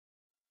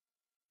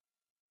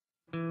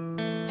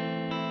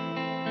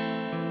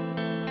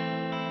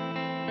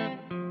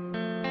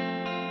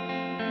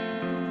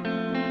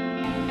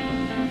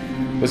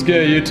What's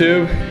good,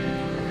 YouTube?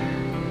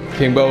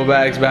 King Bubble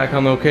Bag's back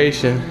on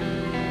location.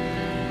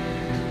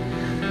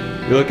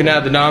 You're looking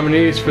at the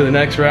nominees for the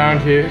next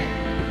round here.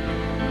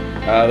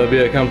 They'll be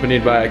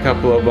accompanied by a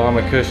couple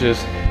Obama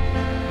Cushes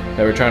that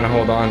we're trying to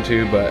hold on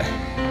to, but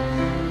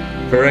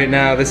for right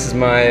now, this is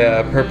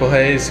my Purple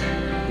Haze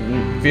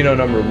Vino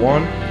number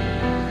 1,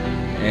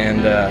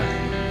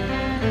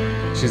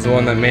 and she's the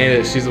one that made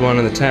it. She's the one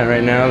in the tent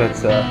right now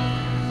that's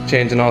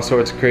changing all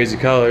sorts of crazy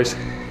colors.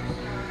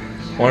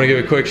 I want to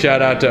give a quick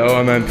shout out to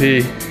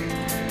OMMP.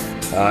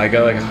 I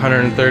got like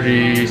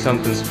 130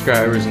 something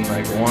subscribers in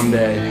like one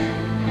day.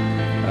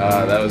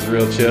 That was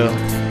real chill.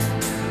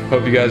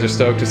 Hope you guys are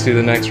stoked to see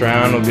the next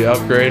round. We'll be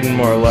upgrading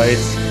more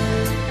lights.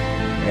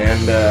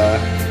 And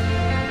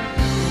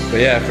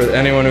but yeah, for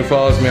anyone who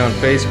follows me on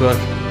Facebook,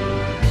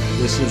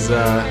 this is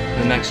the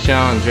next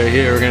challenge right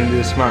here. We're gonna do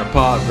a smart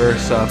pot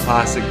versus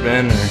plastic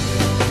bin or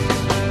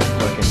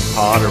fucking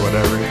pot or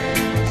whatever.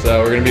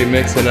 So we're gonna be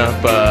mixing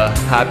up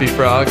Happy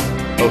Frog,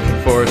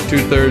 Ocean Forest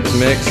 2/3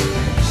 mix.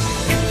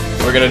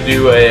 We're gonna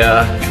do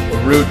a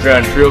root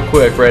drench real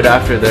quick right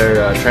after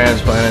they're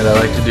transplanted. I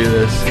like to do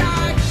this.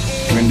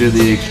 We're gonna do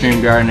the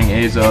Extreme Gardening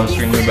Azos.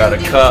 We're gonna do about a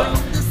cup,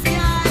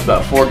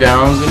 about 4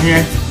 gallons in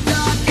here.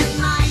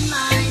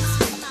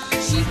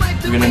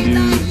 We're gonna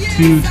do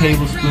 2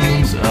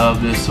 tablespoons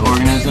of this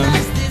organism.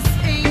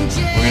 We're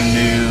gonna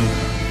do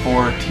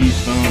 4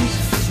 teaspoons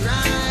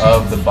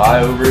of the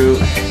bio root,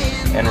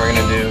 and we're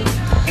gonna do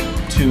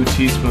 2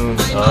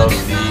 teaspoons of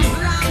the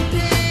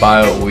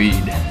bio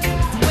weed.